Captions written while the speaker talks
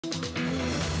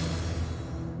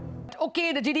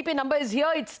Okay, the GDP number is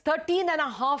here. It's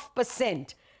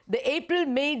 13.5%. The April,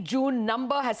 May, June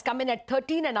number has come in at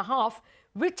 13.5%,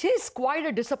 which is quite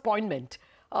a disappointment.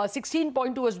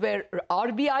 16.2 is where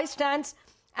RBI stands,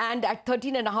 and at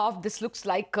 13.5%, this looks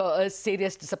like a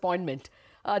serious disappointment.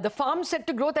 The farm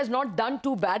sector growth has not done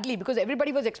too badly because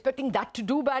everybody was expecting that to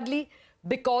do badly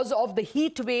because of the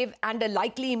heat wave and a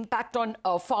likely impact on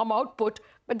farm output.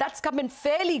 But that's come in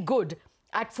fairly good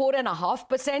at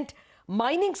 4.5%.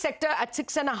 Mining sector at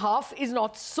 6.5% is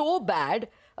not so bad.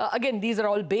 Again, these are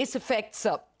all base effects.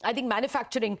 I think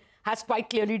manufacturing has quite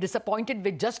clearly disappointed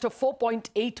with just a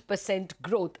 4.8%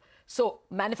 growth. So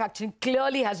manufacturing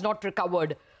clearly has not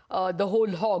recovered the whole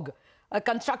hog.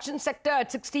 Construction sector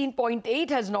at 16.8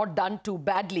 has not done too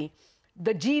badly.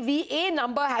 The GVA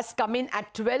number has come in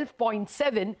at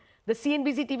 12.7. The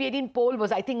CNBC-TV18 poll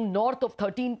was, I think, north of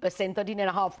 13%,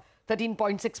 13.5%,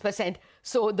 13.6%.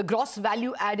 So the gross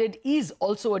value added is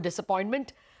also a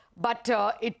disappointment. But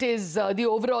it is the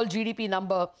overall GDP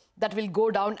number that will go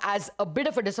down as a bit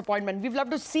of a disappointment. We'll have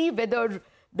to see whether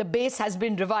the base has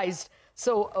been revised.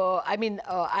 So,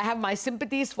 I have my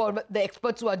sympathies for the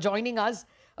experts who are joining us.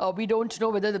 We don't know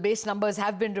whether the base numbers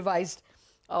have been revised.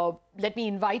 Let me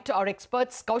invite our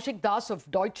experts, Kaushik Das of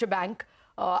Deutsche Bank,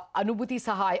 Anubhuti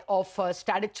Sahai of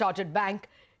Standard Chartered Bank,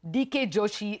 DK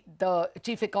Joshi, the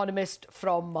chief economist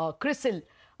from CRISIL,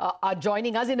 are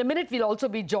joining us. In a minute, we'll also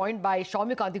be joined by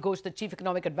Soumyakanti Ghosh, the chief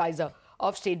economic advisor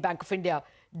of State Bank of India.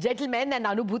 Gentlemen, and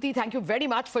Anubhuti, thank you very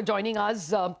much for joining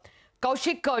us.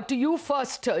 Kaushik, to you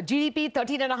first. GDP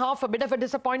 13.5, a bit of a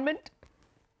disappointment?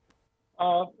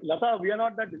 Latha, we are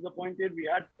not that disappointed. We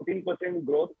had 14%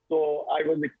 growth, so I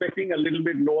was expecting a little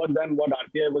bit lower than what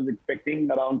RBI was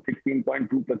expecting, around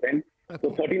 16.2%. Okay.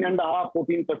 So 13.5%,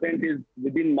 14% is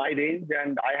within my range,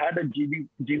 and I had a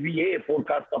GVA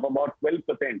forecast of about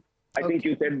 12%. I think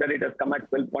you said that it has come at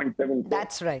 12.7.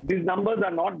 That's right. These numbers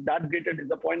are not that great a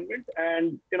disappointment,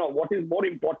 and what is more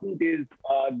important is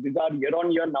these are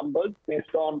year-on-year numbers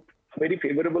based on very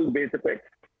favorable base effects.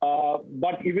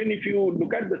 But even if you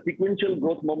look at the sequential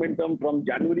growth momentum from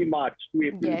January, March to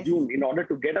April, June, in order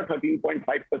to get a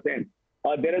 13.5%,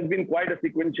 there has been quite a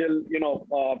sequential,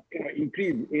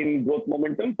 increase in growth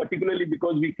momentum, particularly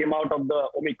because we came out of the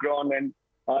Omicron and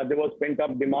there was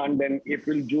pent-up demand. Then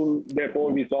April, June,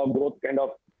 therefore, we saw growth kind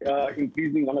of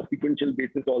increasing on a sequential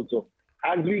basis also.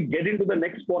 As we get into the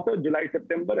next quarter, July,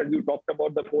 September, as you talked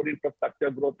about the core infrastructure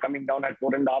growth coming down at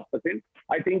 4.5%,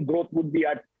 I think growth would be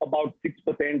at about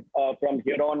 6% from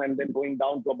here on, and then going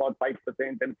down to about 5%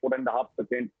 and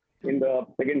 4.5% in the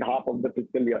second half of the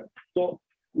fiscal year. So,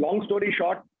 long story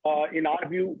short, in our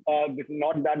view, this is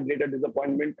not that great a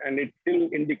disappointment, and it still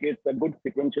indicates a good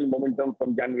sequential momentum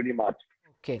from January, March.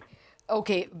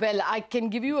 Okay. Well, I can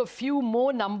give you a few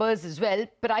more numbers as well.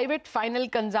 Private final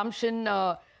consumption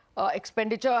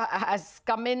expenditure has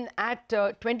come in at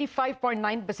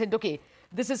 25.9%. Okay,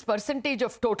 this is percentage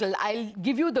of total. I'll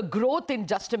give you the growth in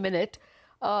just a minute.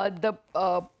 The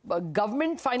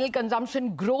government final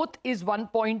consumption growth is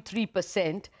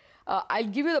 1.3%. I'll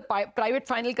give you the private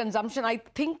final consumption. I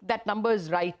think that number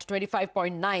is right,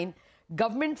 25.9.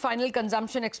 Government final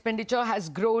consumption expenditure has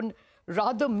grown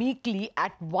rather meekly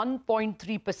at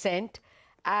 1.3%.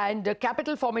 And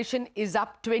capital formation is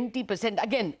up 20%.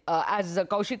 Again, as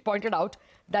Kaushik pointed out,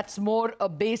 that's more a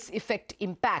base effect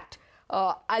impact.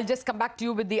 I'll just come back to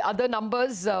you with the other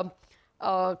numbers.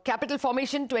 Capital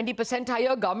formation 20%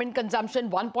 higher, government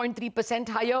consumption 1.3%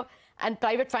 higher, and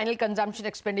private final consumption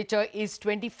expenditure is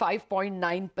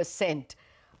 25.9%.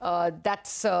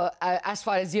 That's as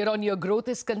far as year-on-year growth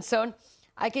is concerned.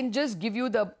 I can just give you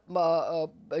the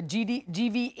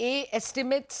GVA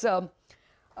estimates.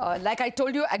 Like I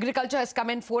told you, agriculture has come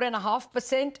in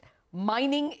 4.5%.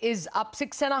 Mining is up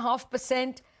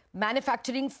 6.5%.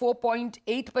 Manufacturing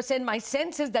 4.8%. My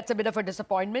sense is that's a bit of a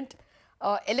disappointment.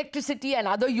 Electricity and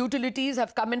other utilities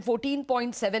have come in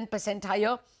 14.7%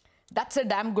 higher. That's a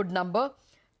damn good number.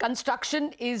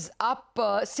 Construction is up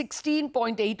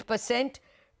 16.8%.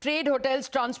 Trade, hotels,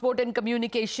 transport and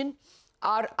communication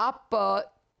are up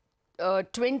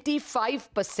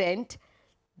 25%.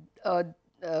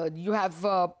 You have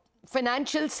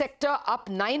financial sector up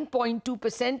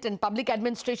 9.2% and public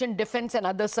administration, defense and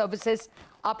other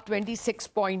up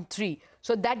 26.3%.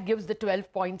 So that gives the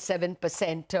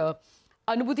 12.7%.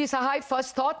 Anubhuti Sahai,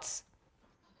 first thoughts?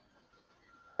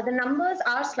 The numbers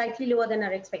are slightly lower than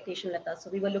our expectation, Latha.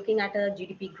 So we were looking at a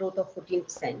GDP growth of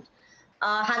 14%.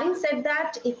 Having said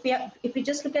that, if we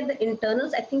just look at the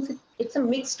internals, I think it's a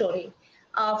mixed story.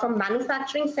 From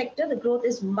manufacturing sector, the growth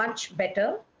is much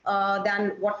better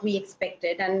than what we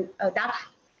expected, and that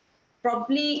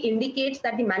probably indicates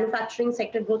that the manufacturing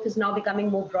sector growth is now becoming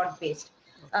more broad-based.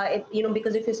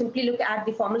 Because if you simply look at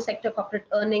the formal sector corporate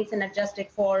earnings and adjust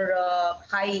it for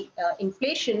high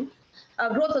inflation,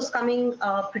 growth was coming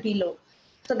pretty low.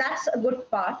 So that's a good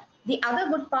part. The other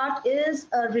good part is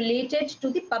related to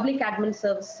the public admin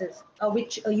services,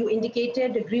 which you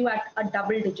indicated grew at a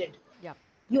double digit. Yeah.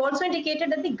 You also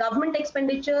indicated that the government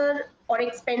expenditure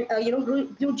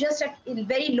grew just at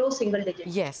very low single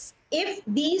digits. Yes. If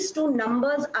these two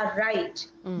numbers are right,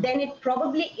 then it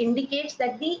probably indicates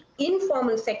that the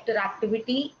informal sector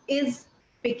activity is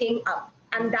picking up.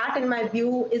 And that, in my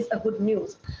view, is a good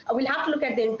news. We'll have to look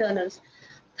at the internals.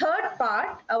 Third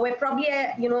part, where probably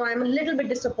I'm a little bit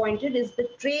disappointed, is the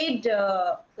trade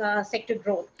sector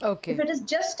growth. Okay. If it is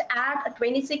just at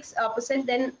 26%,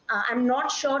 then I'm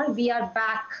not sure we are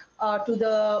back to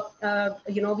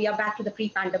the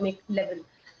pre-pandemic level.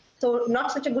 So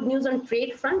not such a good news on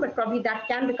trade front, but probably that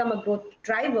can become a growth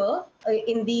driver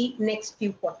in the next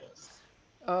few quarters.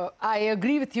 I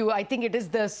agree with you. I think it is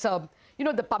this,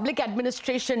 the public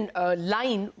administration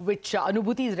line, which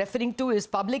Anubhuti is referring to, is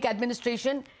public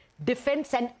administration,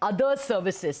 defense and other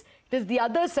services. It is the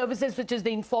other services which is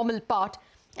the informal part.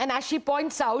 And as she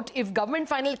points out, if government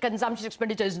final consumption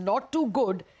expenditure is not too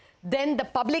good, then the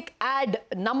public ad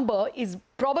number is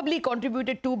probably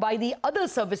contributed to by the other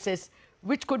services,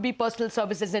 which could be personal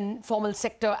services in formal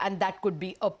sector, and that could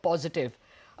be a positive.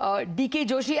 DK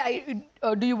Joshi,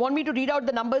 do you want me to read out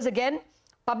the numbers again?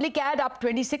 Public ad up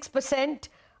 26%,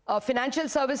 financial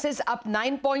services up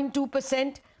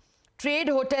 9.2%, trade,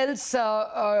 hotels,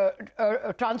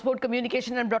 transport,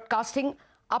 communication and broadcasting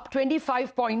up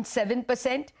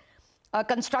 25.7%,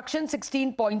 construction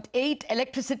 16.8%,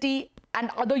 electricity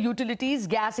and other utilities,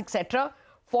 gas, etc.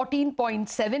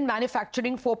 14.7%,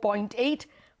 manufacturing 4.8%,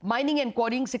 mining and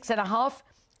quarrying 6.5%,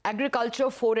 agriculture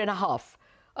 4.5%.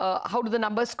 How do the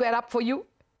numbers square up for you?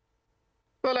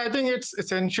 Well, I think it's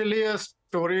essentially a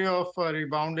story of a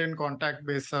rebound in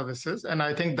contact-based services, and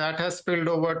I think that has spilled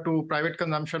over to private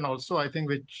consumption also, I think,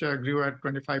 which grew at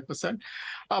 25%.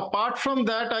 Apart from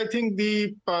that, I think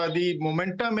the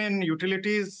momentum in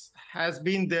utilities has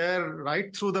been there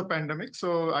right through the pandemic.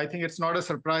 So I think it's not a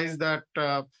surprise that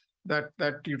that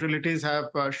utilities have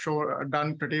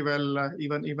done pretty well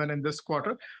even in this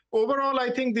quarter. Overall,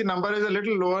 I think the number is a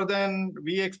little lower than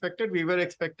we expected. We were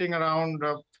expecting around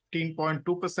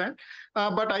 15.2%,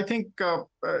 but I think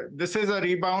this is a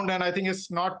rebound, and I think it's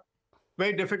not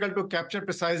very difficult to capture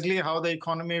precisely how the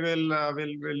economy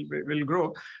will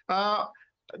grow.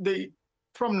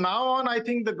 From now on, I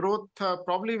think the growth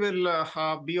probably will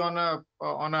be on a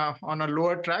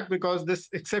lower track, because this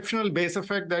exceptional base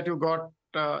effect that you got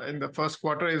in the first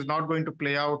quarter is not going to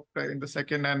play out in the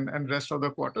second and rest of the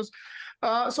quarters.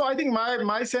 So I think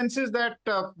my sense is that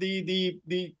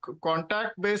the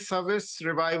contact-based service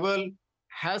revival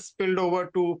has spilled over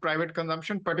to private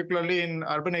consumption, particularly in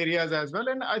urban areas as well.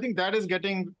 And I think that is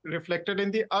getting reflected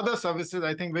in the other services,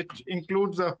 I think, which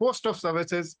includes a host of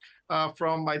services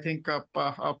from, I think,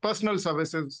 personal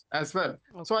services as well.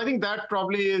 Okay. So I think that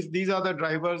probably these are the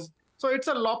drivers. So it's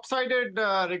a lopsided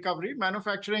recovery.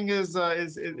 Manufacturing is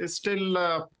still,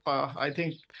 I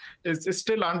think, is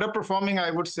still underperforming, I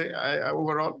would say,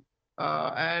 overall.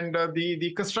 And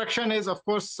the construction is, of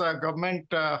course,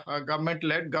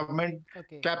 government-led. Government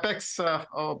capex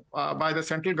by the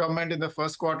central government in the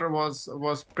first quarter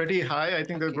was pretty high. I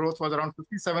think the growth was around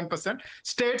 57%.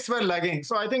 States were lagging.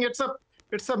 So I think it's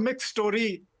a mixed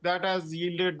story that has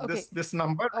yielded this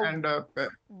number. And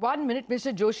 1 minute,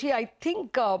 Mr. Joshi. I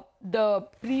think the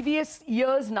previous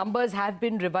year's numbers have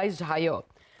been revised higher.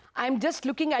 I'm just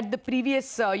looking at the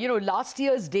previous, last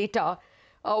year's data.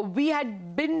 We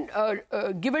had been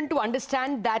given to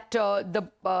understand that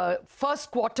the first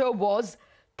quarter was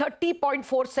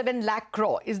 30.47 lakh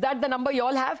crore. Is that the number you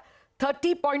all have?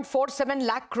 30.47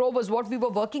 lakh crore was what we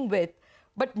were working with.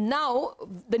 But now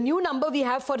the new number we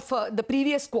have for the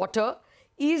previous quarter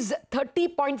is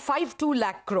 30.52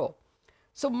 lakh crore.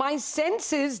 So my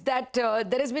sense is that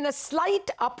there has been a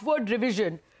slight upward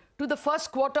revision to the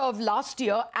first quarter of last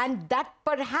year, and that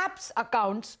perhaps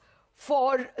accounts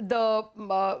for the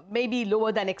maybe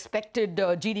lower than expected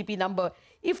GDP number.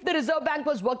 If the Reserve Bank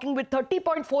was working with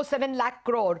 30.47 lakh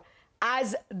crore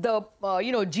as the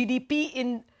GDP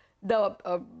in the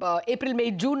April,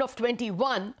 May, June of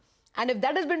 21, and if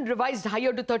that has been revised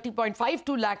higher to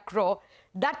 30.52 lakh crore,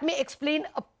 that may explain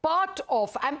a part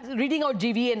of, I'm reading out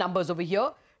GVA numbers over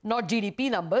here, not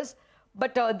GDP numbers,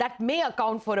 but that may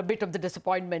account for a bit of the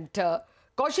disappointment.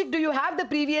 Kaushik, do you have the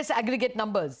previous aggregate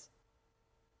numbers?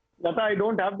 Latha, I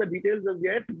don't have the details as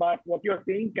yet, but what you're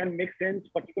saying can make sense,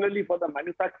 particularly for the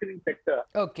manufacturing sector.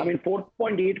 Okay. I mean,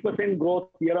 4.8% growth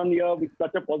year on year with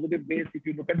such a positive base. If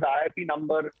you look at the IIP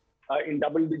number in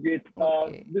double digits,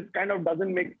 this kind of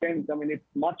doesn't make sense. I mean, it's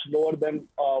much lower than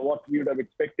what we would have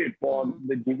expected for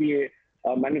the GVA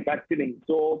manufacturing.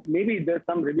 So maybe there's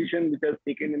some revision which has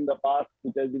taken in the past,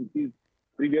 which has increased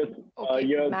previous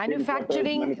years.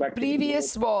 Manufacturing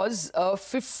previous was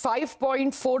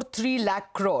 5.43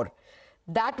 lakh crore.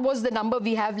 That was the number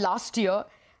we have last year.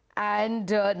 And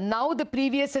now the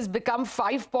previous has become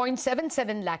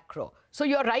 5.77 lakh crore. So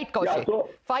you're right, Kaushik. Yeah,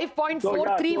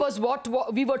 5.43 was what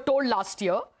we were told last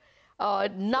year.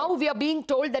 Now we are being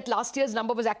told that last year's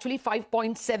number was actually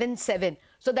 5.77.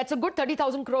 So that's a good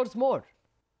 30,000 crores more.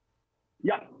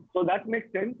 Yeah, so that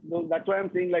makes sense. So that's why I'm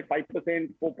saying like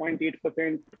 5%,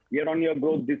 4.8% year-on-year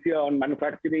growth this year on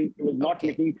manufacturing. It was not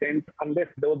making sense unless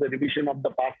there was a revision of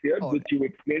the past year, which you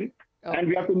explained. And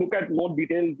we have to look at more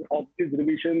details of these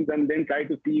revisions and then try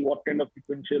to see what kind of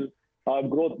sequential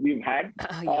growth we've had.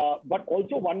 But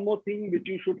also one more thing which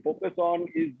you should focus on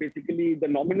is basically the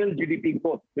nominal GDP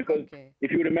growth. Because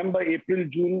if you remember, April,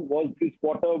 June was this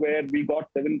quarter where we got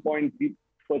 7.3%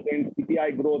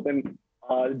 CPI growth and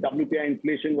WPI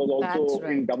inflation was also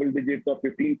in double digits of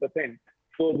 15%.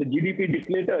 So the GDP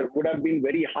deflator would have been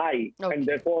very high. And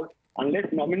therefore,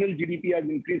 unless nominal GDP has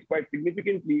increased quite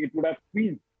significantly, it would have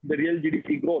squeezed the real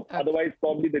GDP growth. Otherwise,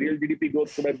 probably the real GDP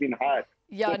growth could have been higher.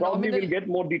 Yeah, so probably we'll get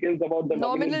more details about the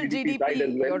nominal GDP side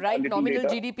as well. You're right. Nominal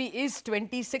GDP is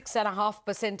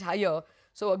 26.5% higher.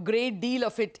 So a great deal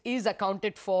of it is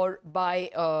accounted for by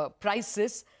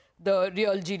prices. The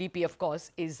real GDP, of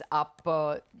course, is up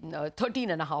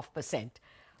 13.5%.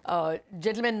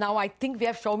 Gentlemen, now I think we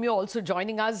have Soumya also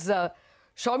joining us.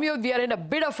 Soumya, we are in a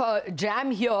bit of a jam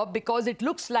here because it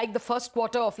looks like the first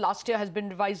quarter of last year has been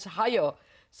revised higher.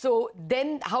 So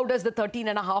then how does the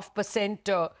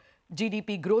 13.5%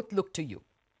 GDP growth look to you?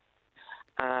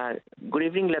 Good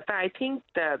evening, Latha. I think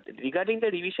regarding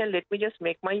the revision, let me just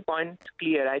make my point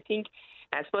clear. I think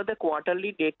as per the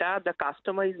quarterly data, the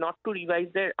customer is not to revise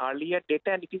their earlier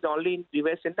data, and it is only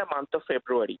revised in the month of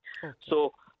February.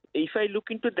 So if I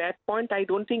look into that point, I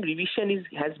don't think revision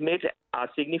has made a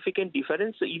significant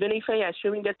difference. So even if I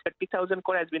assuming that 30,000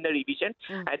 crore has been the revision,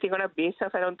 I think on a base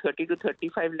of around 30 to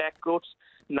 35 lakh crores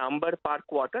number per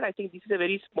quarter, I think this is a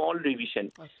very small revision.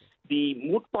 The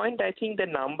moot point, I think the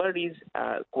number is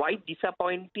quite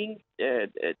disappointing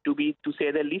to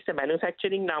say the least. The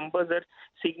manufacturing numbers are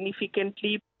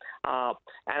significantly, and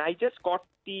I just got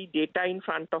the data in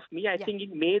front of me. I think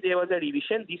in May there was a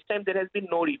revision. This time there has been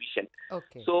no revision.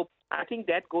 So I think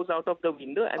that goes out of the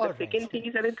window. And the second thing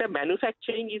is, I think the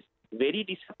manufacturing is very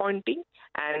disappointing,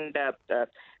 and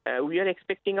we are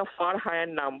expecting a far higher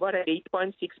number. At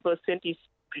 8.6% is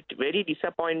very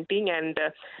disappointing, and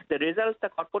the results, the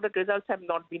corporate results have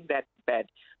not been that bad.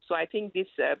 So I think this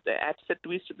adds a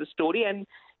twist to the story. And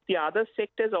the other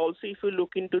sectors also, if you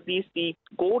look into this, the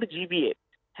core GVA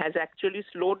has actually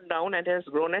slowed down and has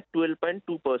grown at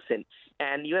 12.2%.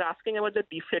 And you're asking about the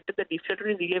deflator. The deflator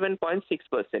is 11.6%.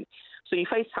 So if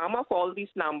I sum up all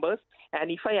these numbers, and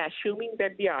if I assuming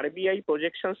that the RBI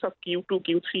projections of Q2,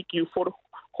 Q3, Q4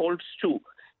 holds true,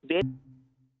 then...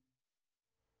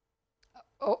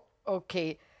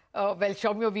 Okay. Well,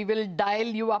 Soumya, we will dial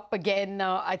you up again.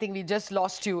 I think we just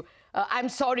lost you. I'm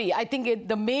sorry. I think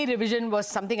the May revision was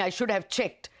something I should have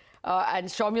checked. And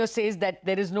Soumya says that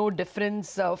there is no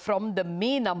difference from the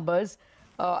May numbers.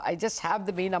 I just have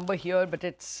the May number here, but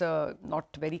it's not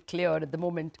very clear at the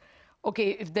moment.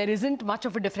 Okay, if there isn't much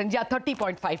of a difference,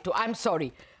 30.52. I'm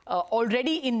sorry.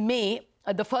 Already in May,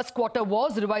 the first quarter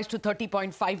was revised to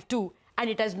 30.52, and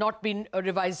it has not been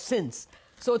revised since.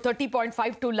 So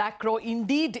 30.52 lakh crore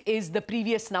indeed is the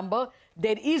previous number.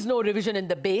 There is no revision in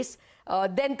the base.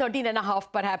 Then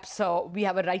 13.5, perhaps we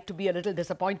have a right to be a little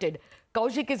disappointed.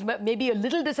 Kaushik is maybe a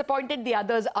little disappointed. The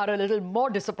others are a little more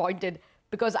disappointed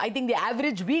because I think the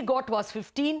average we got was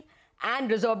 15 and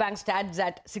Reserve Bank stands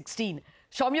at 16.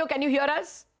 Soumya, can you hear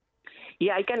us?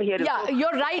 Yeah, I can hear you. Yeah,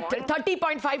 you're right.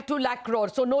 30.52 lakh crore.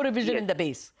 So no revision in the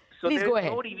base. So please go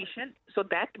ahead. No revision. So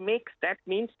that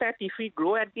means that if we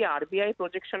grow at the RBI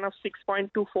projection of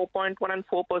 6.2, 4.1 and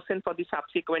 4% for the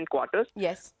subsequent quarters,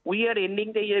 we are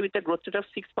ending the year with a growth rate of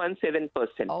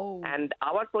 6.7%. And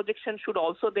our projection should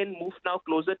also then move now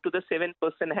closer to the 7%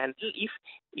 handle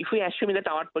if we assume that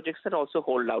our projections also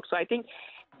hold out. So I think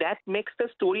that makes the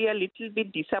story a little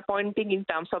bit disappointing in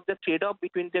terms of the trade-off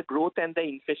between the growth and the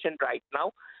inflation right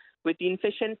now. with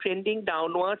inflation trending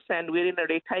downwards and we're in a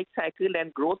rate hike cycle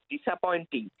and growth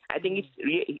disappointing. I think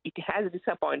it has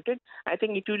disappointed. I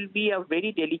think it will be a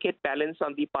very delicate balance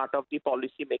on the part of the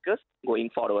policymakers going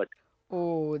forward.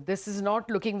 Oh, this is not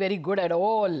looking very good at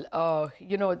all.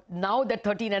 Now that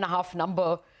 13.5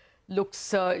 number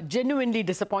looks genuinely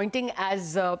disappointing,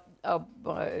 as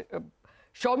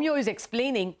Soumya is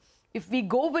explaining. If we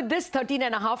go with this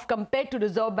 13.5 compared to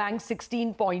Reserve Bank's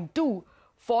 16.2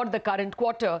 for the current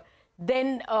quarter,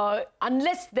 then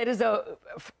unless there is a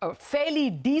fairly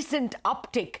decent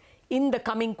uptick in the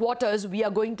coming quarters, we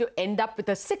are going to end up with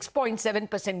a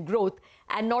 6.7% growth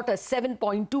and not a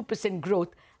 7.2%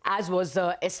 growth as was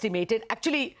estimated.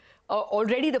 Actually,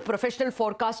 already the professional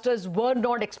forecasters were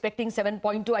not expecting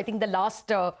 7.2. I think the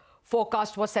last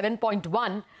forecast was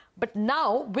 7.1. But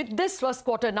now, with this first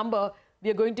quarter number, we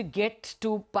are going to get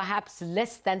to perhaps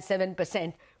less than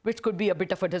 7%, which could be a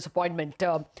bit of a disappointment.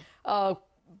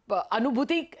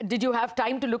 Anubhuti, did you have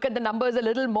time to look at the numbers a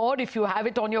little more? If you have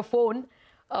it on your phone,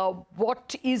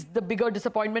 what is the bigger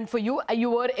disappointment for you? You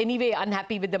were anyway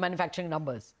unhappy with the manufacturing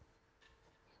numbers.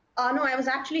 No, I was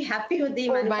actually happy with the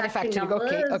manufacturing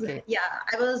numbers. Okay. Yeah,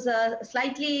 I was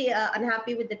slightly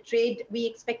unhappy with the trade. We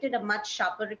expected a much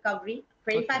sharper recovery.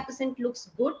 25%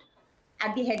 looks good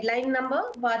at the headline number,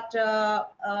 but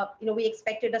we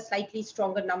expected a slightly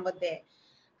stronger number there.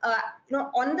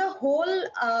 On the whole,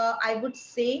 I would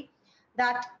say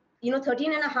that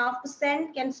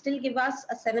 13.5% can still give us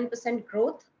a 7%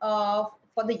 growth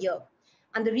for the year,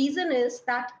 and the reason is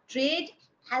that trade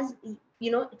has,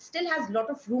 it still has a lot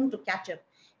of room to catch up.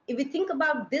 If we think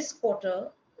about this quarter,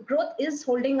 growth is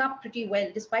holding up pretty well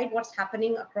despite what's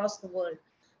happening across the world.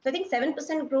 So I think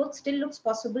 7% growth still looks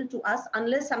possible to us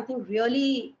unless something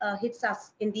really hits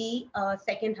us in the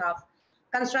second half.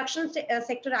 Construction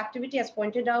sector activity, as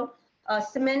pointed out,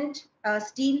 cement,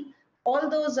 steel, all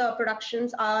those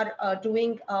productions are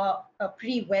doing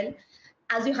pretty well.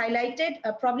 As you highlighted,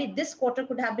 probably this quarter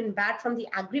could have been bad from the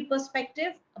agri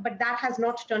perspective, but that has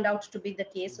not turned out to be the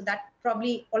case. So that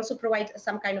probably also provides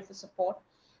some kind of a support.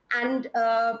 And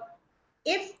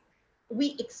if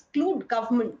we exclude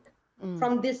government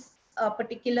from this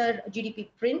particular GDP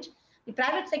print, the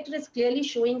private sector is clearly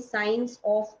showing signs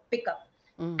of pickup.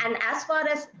 And as far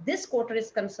as this quarter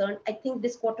is concerned, I think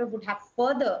this quarter would have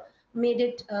further made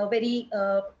it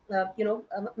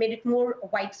made it more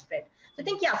widespread. So I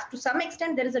think, yes, to some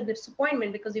extent, there is a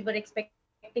disappointment because we were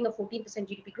expecting a 14%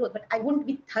 GDP growth, but I wouldn't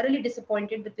be thoroughly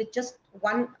disappointed with just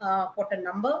one quarter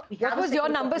number. What was your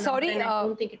number? Sorry, I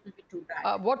don't think it will be too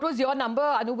bad. What was your number,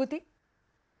 Anubhuti?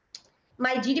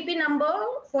 My GDP number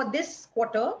for this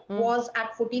quarter was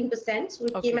at 14%, so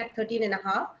it came at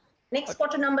 13.5. Next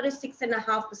quarter number is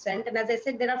 6.5%. And as I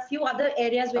said, there are a few other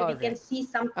areas where we can see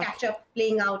some catch-up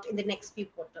playing out in the next few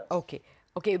quarters. Okay.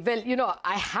 Well,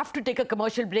 I have to take a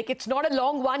commercial break. It's not a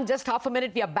long one, just half a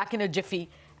minute. We are back in a jiffy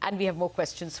and we have more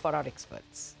questions for our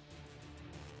experts.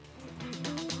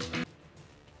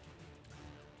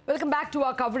 Welcome back to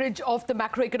our coverage of the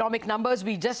macroeconomic numbers.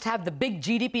 We just have the big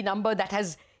GDP number that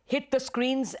has hit the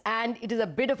screens, and it is a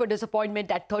bit of a disappointment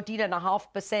at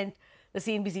 13.5%. The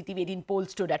CNBC-TV18 poll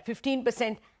stood at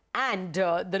 15%, and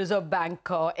the Reserve Bank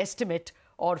estimate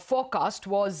or forecast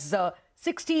was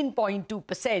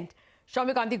 16.2%.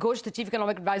 Soumya Ghosh, the Chief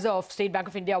Economic Advisor of State Bank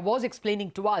of India, was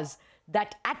explaining to us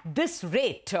that at this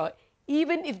rate,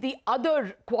 even if the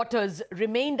other quarters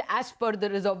remained as per the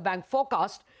Reserve Bank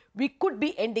forecast, we could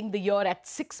be ending the year at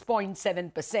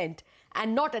 6.7%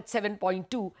 and not at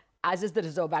 7.2%, as is the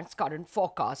Reserve Bank's current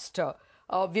forecast.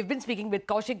 We've been speaking with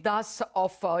Kaushik Das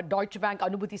of Deutsche Bank,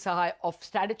 Anubhuti Sahai of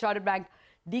Standard Chartered Bank,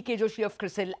 D.K. Joshi of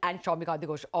CRISIL, and Soumya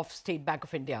Ghosh of State Bank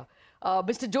of India.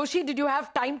 Mr. Joshi, did you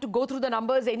have time to go through the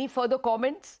numbers? Any further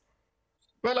comments?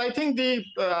 Well, I think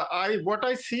what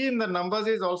I see in the numbers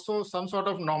is also some sort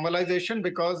of normalization,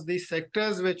 because the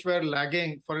sectors which were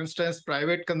lagging, for instance,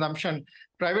 private consumption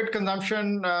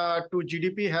to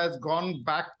GDP has gone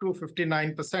back to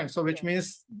 59%. So which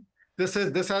means this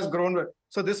has grown.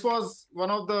 So this was one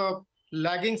of the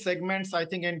lagging segments, I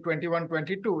think, in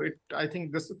 21-22. I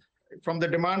think this from the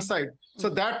demand side. So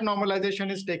that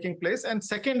normalization is taking place. And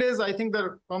second is, I think,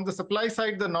 from the supply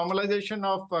side, the normalization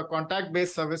of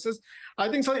contact-based services. I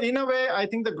think so. In a way, I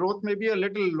think the growth may be a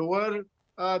little lower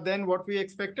than what we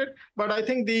expected. But I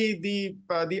think the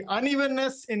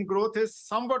unevenness in growth is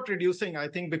somewhat reducing, I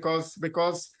think, because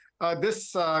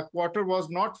this quarter was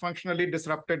not functionally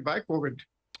disrupted by COVID.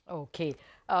 Okay.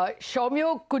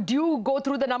 Soumya, could you go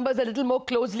through the numbers a little more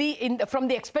closely? From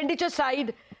the expenditure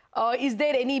side, is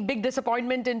there any big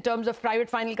disappointment in terms of private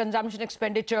final consumption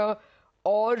expenditure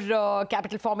or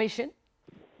capital formation?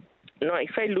 No,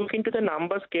 if I look into the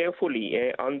numbers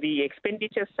carefully, on the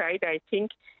expenditure side, I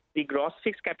think the gross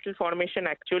fixed capital formation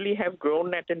actually have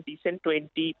grown at a decent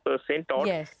 20% odd.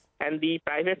 Yes. And the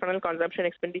private funnel consumption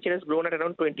expenditure has grown at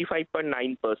around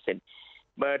 25.9%.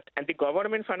 And the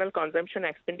government funnel consumption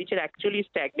expenditure actually is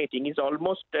stagnating, is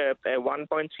almost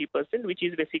 1.3%, which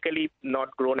is basically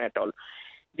not grown at all.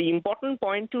 The important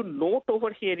point to note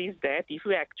over here is that if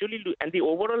you actually look, and the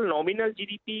overall nominal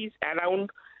GDP is around,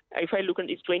 if I look at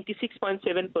it, it's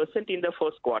 26.7% in the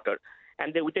first quarter,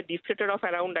 and with a deflator of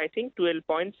around, I think,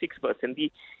 12.6%.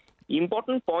 The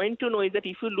important point to know is that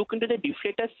if you look into the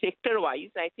deflator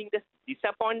sector-wise, I think the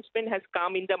disappointment has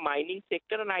come in the mining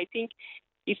sector, and I think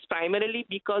it's primarily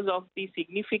because of the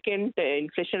significant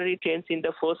inflationary trends in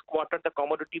the first quarter, the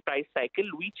commodity price cycle,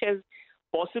 which has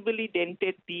possibly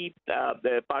dented the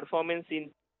performance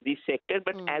in this sector.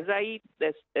 But as I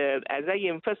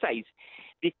emphasize,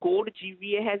 the core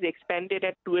GVA has expanded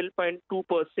at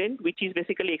 12.2%, which is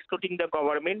basically excluding the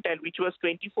government, and which was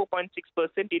 24.6%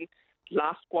 in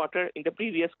last quarter, in the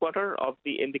previous quarter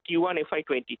in the Q1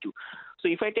 FY22. So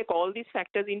if I take all these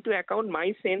factors into account,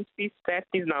 my sense is that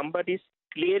this number is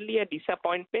clearly a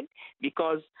disappointment,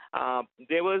 because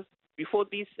there was, before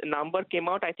this number came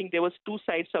out, I think there was two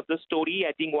sides of the story.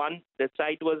 I think the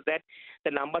side was that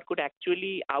the number could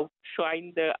actually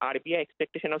outshine the RBI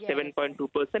expectation of 7.2%,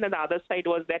 and the other side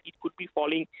was that it could be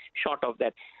falling short of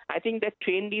that. I think that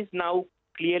trend is now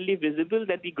clearly visible,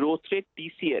 that the growth rate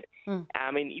this year,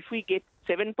 I mean, if we get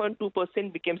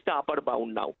 7.2% becomes the upper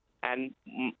bound now. And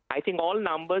I think all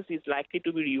numbers is likely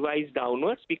to be revised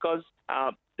downwards, because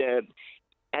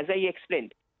as I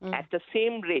explained, at the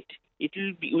same rate,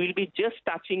 will be just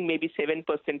touching maybe 7%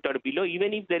 or below,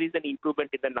 even if there is an improvement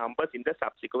in the numbers in the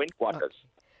subsequent quarters. Okay.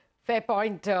 Fair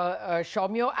point,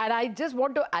 Soumya. And I just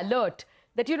want to alert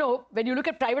that, you know, when you look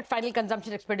at private final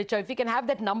consumption expenditure, if we can have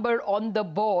that number on the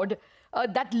board,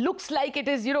 that looks like it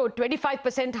is,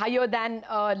 25% higher than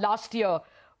last year.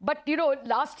 But,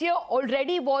 last year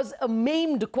already was a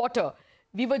maimed quarter.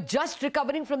 We were just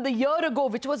recovering from the year ago,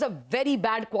 which was a very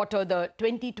bad quarter, the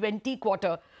 2020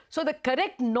 quarter. So the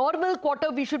correct normal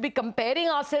quarter we should be comparing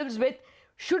ourselves with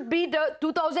should be the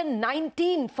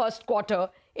 2019 first quarter,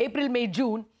 April, May,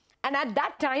 June. And at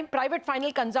that time, private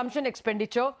final consumption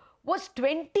expenditure was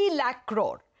 20 lakh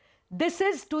crore. This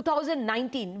is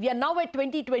 2019. We are now at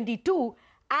 2022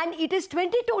 and it is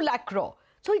 22 lakh crore.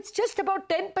 So it's just about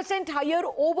 10% higher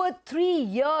over 3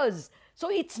 years. So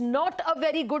it's not a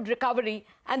very good recovery.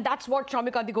 And that's what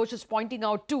Soumya Ghosh is pointing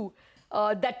out too.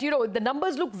 That, the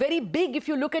numbers look very big if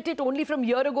you look at it only from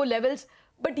year ago levels.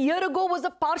 But year ago was a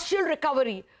partial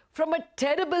recovery from a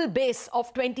terrible base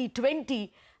of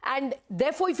 2020. And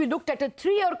therefore, if you looked at a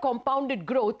 3-year compounded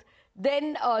growth,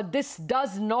 then this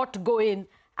does not go in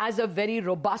as a very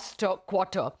robust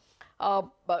quarter.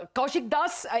 Kaushik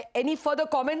Das, any further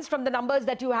comments from the numbers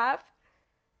that you have?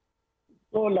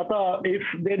 So, Latha, if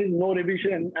there is no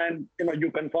revision and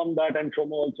you confirm that, and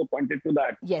Soumya also pointed to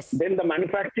that, yes, then the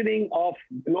manufacturing of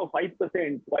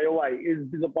 5% YOY is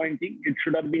disappointing. It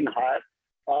should have been higher,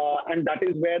 and that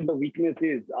is where the weakness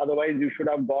is. Otherwise, you should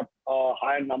have got a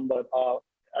higher number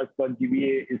as per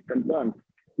GVA is concerned.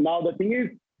 Now, the thing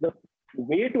is, the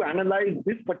way to analyze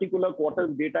this particular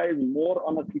quarter's data is more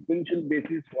on a sequential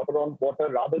basis, quarter on quarter,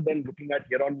 rather than looking at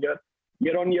year on year.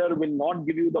 Year on year will not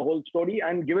give you the whole story.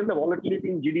 And given the volatility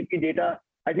in GDP data,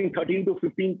 I think 13 to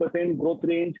 15% growth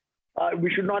range,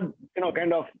 we should not,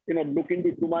 look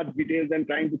into too much details and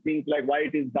trying to think like why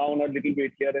it is down a little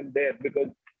bit here and there, because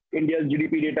India's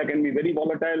GDP data can be very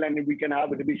volatile and we can have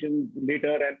revisions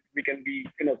later and we can be,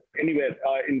 anywhere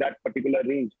in that particular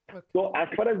range. Okay. So as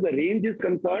far as the range is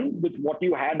concerned, with what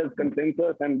you had as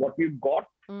consensus and what we've got,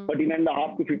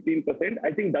 13.5 to 15%,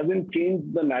 I think doesn't change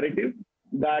the narrative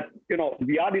that,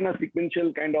 we are in a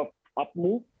sequential kind of up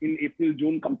move in April,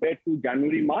 June compared to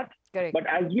January, March. Correct. But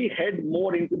as we head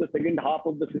more into the second half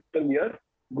of the fiscal year,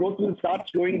 growth will start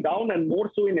slowing down, and more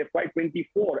so in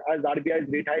FY24 as RBI's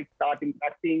rate hikes start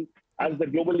impacting, as the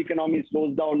global economy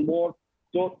slows down more.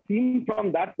 So seen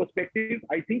from that perspective,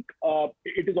 I think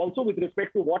it is also with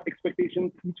respect to what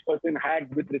expectations each person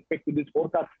had with respect to this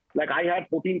forecast. Like I had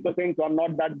 14%, so I'm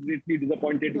not that greatly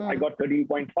disappointed. I got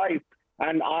 13.5%.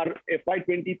 And our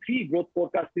FY23 growth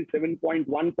forecast is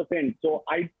 7.1%. So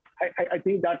I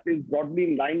think that is broadly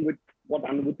in line with what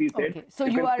Anubhuti said. Okay. So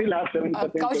you are still have 7%,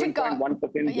 Kaushik,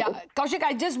 7.1%. yeah, Kaushik,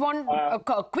 I just want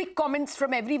quick comments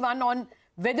from everyone on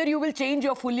whether you will change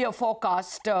your full year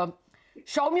forecast.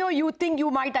 Soumya, you think you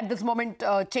might at this moment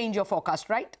change your forecast,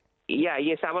 right?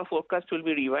 Yes, our forecast will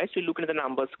be revised. We'll look at the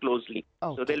numbers closely.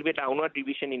 Okay. So there'll be a downward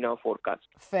revision in our forecast.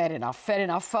 Fair enough, fair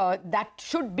enough. That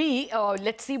should be,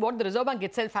 let's see what the Reserve Bank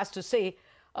itself has to say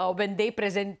when they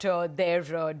present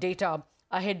their data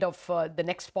ahead of the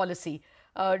next policy.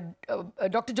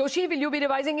 Dr. Joshi, will you be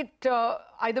revising it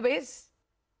either ways?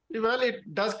 Well,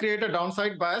 it does create a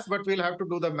downside bias, but we'll have to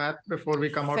do the math before we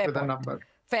come out with a number.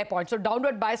 Fair point. So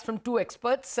downward bias from two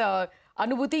experts.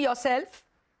 Anubhuti, yourself?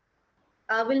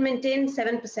 We'll maintain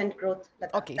 7% growth.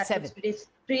 Okay, that 7. looks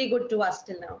pretty good to us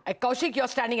till now. Kaushik, you're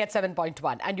standing at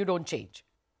 7.1 and you don't change.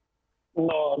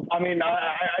 No, I mean,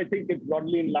 I think it's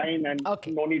broadly in line and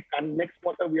no need. And next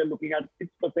quarter, we are looking at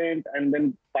 6% and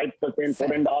then 5%, 4.5%. So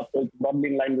it's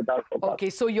broadly in line with our forecast. Okay,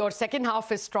 so your second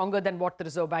half is stronger than what the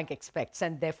Reserve Bank expects,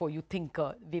 and therefore you think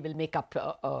we will make up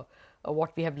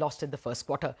what we have lost in the first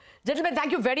quarter. Gentlemen,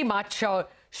 thank you very much.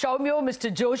 Shaumyo,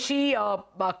 Mr. Joshi,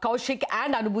 Kaushik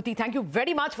and Anubhuti, thank you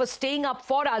very much for staying up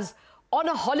for us on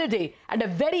a holiday, and a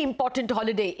very important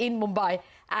holiday in Mumbai,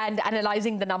 and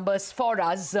analysing the numbers for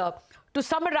us. To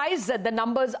summarize, the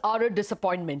numbers are a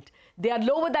disappointment. They are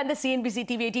lower than the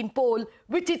CNBC-TV18 poll,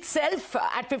 which itself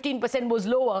at 15% was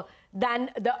lower than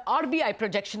the RBI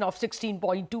projection of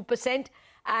 16.2%.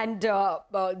 And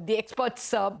the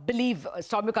experts believe,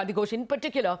 Soumya Ghosh in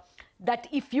particular, that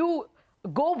if you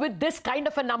go with this kind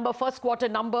of a number, first quarter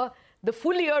number, the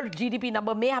full year GDP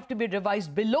number may have to be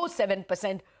revised below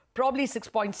 7%, probably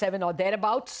 6.7 or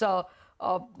thereabouts.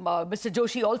 Mr.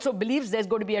 Joshi also believes there's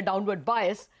going to be a downward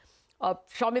bias.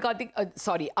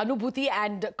 Anubhuti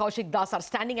and Kaushik Das are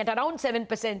standing at around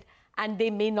 7% and they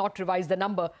may not revise the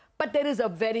number. But there is a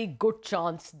very good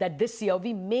chance that this year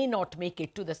we may not make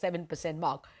it to the 7%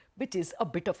 mark, which is a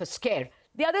bit of a scare.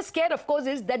 The other scare, of course,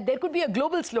 is that there could be a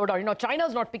global slowdown. You know,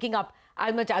 China's not picking up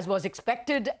as much as was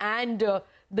expected, and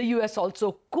the US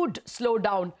also could slow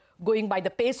down, going by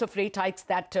the pace of rate hikes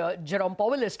that Jerome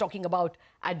Powell is talking about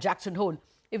at Jackson Hole.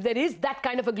 If there is that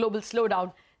kind of a global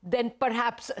slowdown, then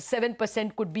perhaps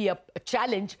 7% could be a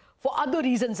challenge for other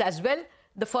reasons as well.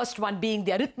 The first one being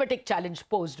the arithmetic challenge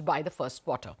posed by the first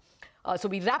quarter. So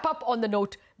we wrap up on the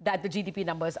note that the GDP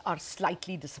numbers are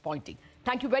slightly disappointing.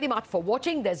 Thank you very much for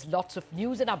watching. There's lots of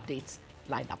news and updates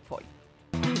lined up for you.